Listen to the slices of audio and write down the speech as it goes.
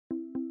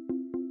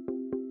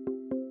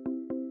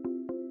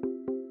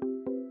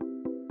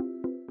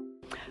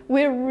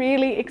We're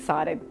really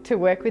excited to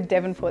work with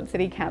Devonport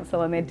City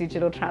Council on their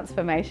digital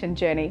transformation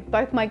journey,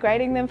 both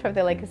migrating them from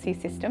their legacy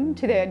system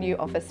to their new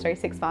Office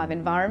 365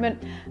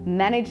 environment,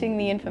 managing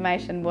the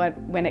information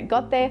when it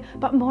got there,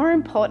 but more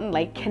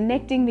importantly,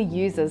 connecting the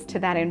users to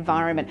that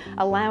environment,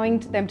 allowing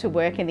them to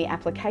work in the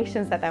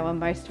applications that they were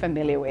most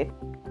familiar with.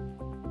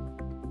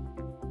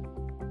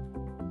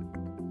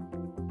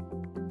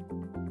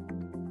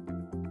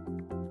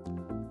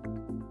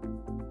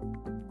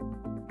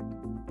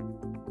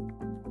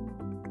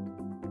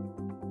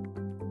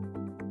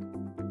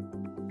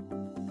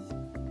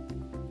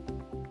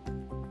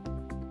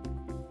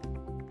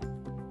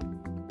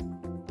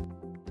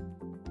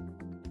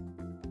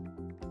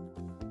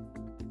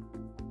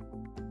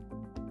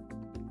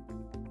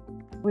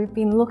 We've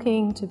been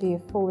looking to be a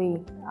fully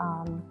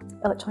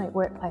electronic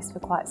workplace for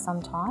quite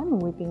some time,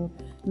 and we've been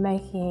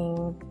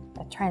making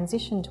a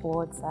transition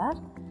towards that.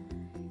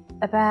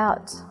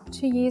 About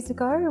 2 years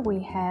ago, we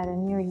had a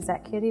new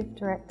executive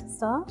director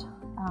start,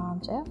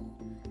 Jeff,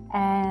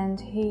 and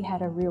he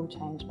had a real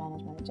change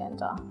management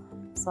agenda.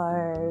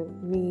 So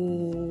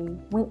we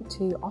went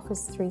to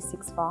Office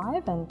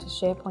 365 and to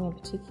SharePoint in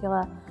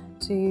particular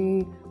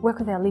to work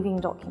with our living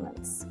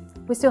documents.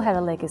 We still had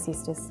a legacy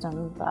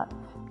system, but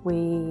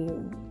we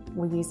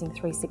were using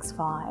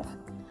 365.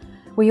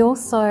 We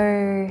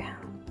also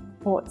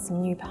bought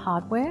some new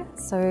hardware,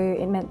 so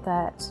it meant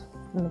that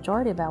the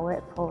majority of our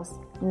workforce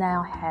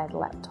now had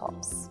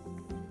laptops.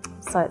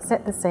 So it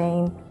set the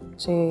scene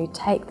to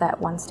take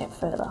that one step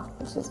further,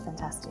 which is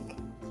fantastic.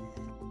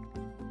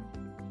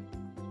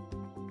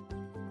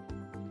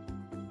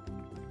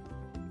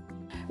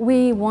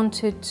 We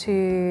wanted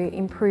to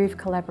improve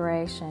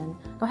collaboration,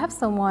 or have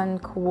someone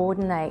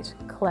coordinate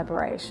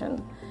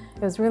collaboration.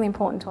 It was really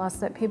important to us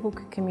that people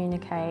could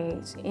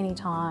communicate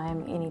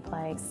anytime, any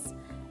place,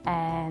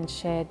 and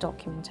share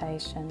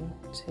documentation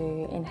to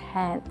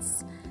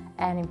enhance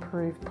and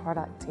improve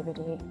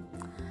productivity.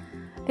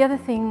 The other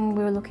thing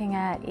we were looking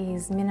at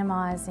is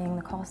minimising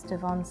the cost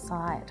of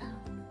on-site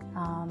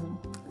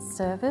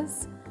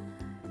servers.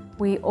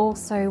 We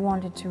also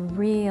wanted to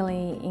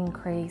really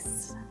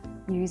increase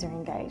user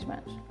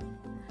engagement.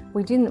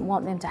 We didn't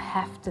want them to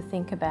have to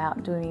think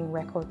about doing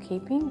record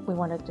keeping. We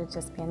wanted it to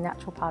just be a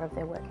natural part of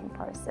their working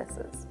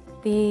processes.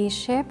 The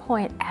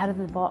SharePoint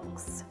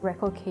out-of-the-box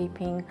record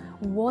keeping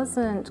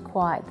wasn't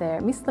quite there.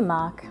 It missed the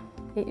mark.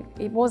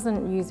 It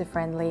wasn't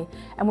user-friendly,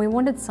 and we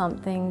wanted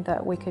something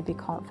that we could be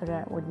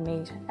confident would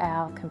meet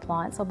our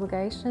compliance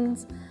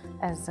obligations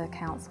as a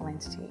council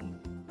entity.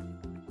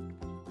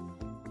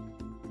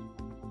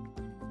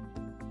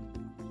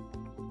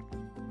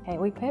 Okay,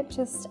 we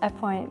purchased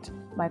AvePoint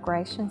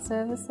migration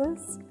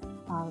services,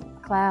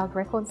 cloud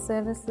record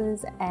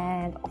services,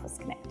 and Office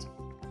Connect.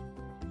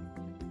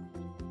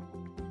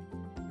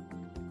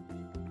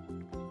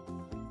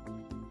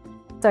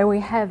 So we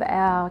have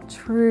our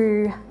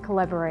true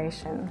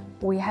collaboration.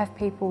 We have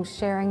people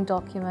sharing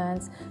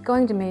documents,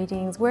 going to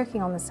meetings,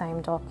 working on the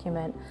same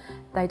document.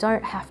 They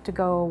don't have to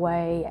go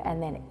away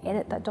and then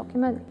edit that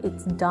document.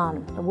 It's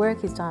done. The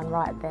work is done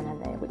right then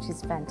and there, which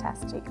is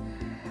fantastic.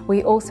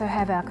 We also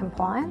have our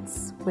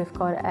compliance. We've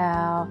got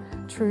our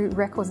true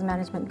records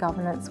management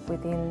governance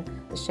within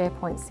the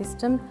SharePoint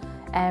system,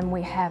 and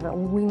we have a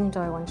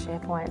window on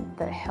SharePoint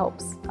that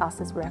helps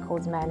us as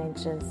records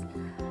managers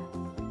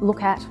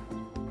look at,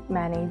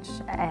 manage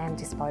and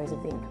dispose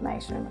of the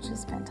information, which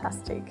is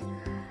fantastic.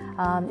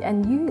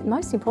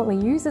 Most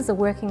importantly, users are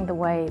working the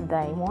way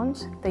they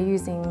want. They're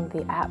using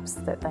the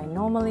apps that they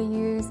normally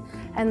use,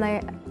 and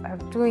they are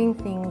doing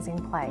things in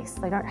place.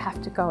 They don't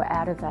have to go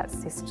out of that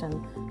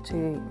system to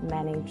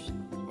manage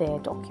their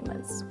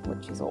documents,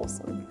 which is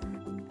awesome.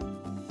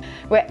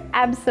 We're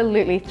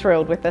absolutely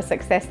thrilled with the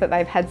success that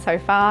they've had so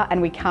far,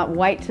 and we can't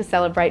wait to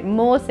celebrate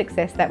more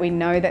success that we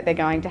know that they're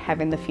going to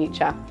have in the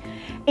future.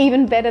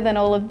 Even better than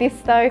all of this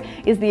though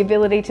is the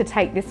ability to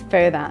take this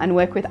further and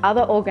work with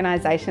other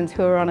organisations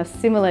who are on a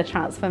similar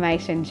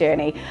transformation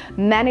journey,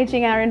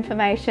 managing our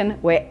information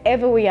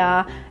wherever we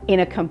are in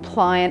a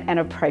compliant and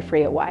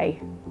appropriate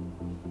way.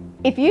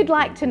 If you'd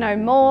like to know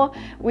more,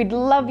 we'd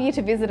love you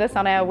to visit us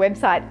on our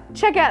website.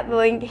 Check out the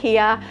link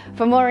here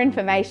for more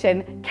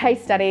information,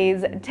 case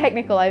studies,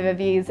 technical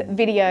overviews,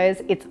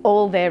 videos. It's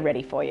all there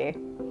ready for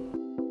you.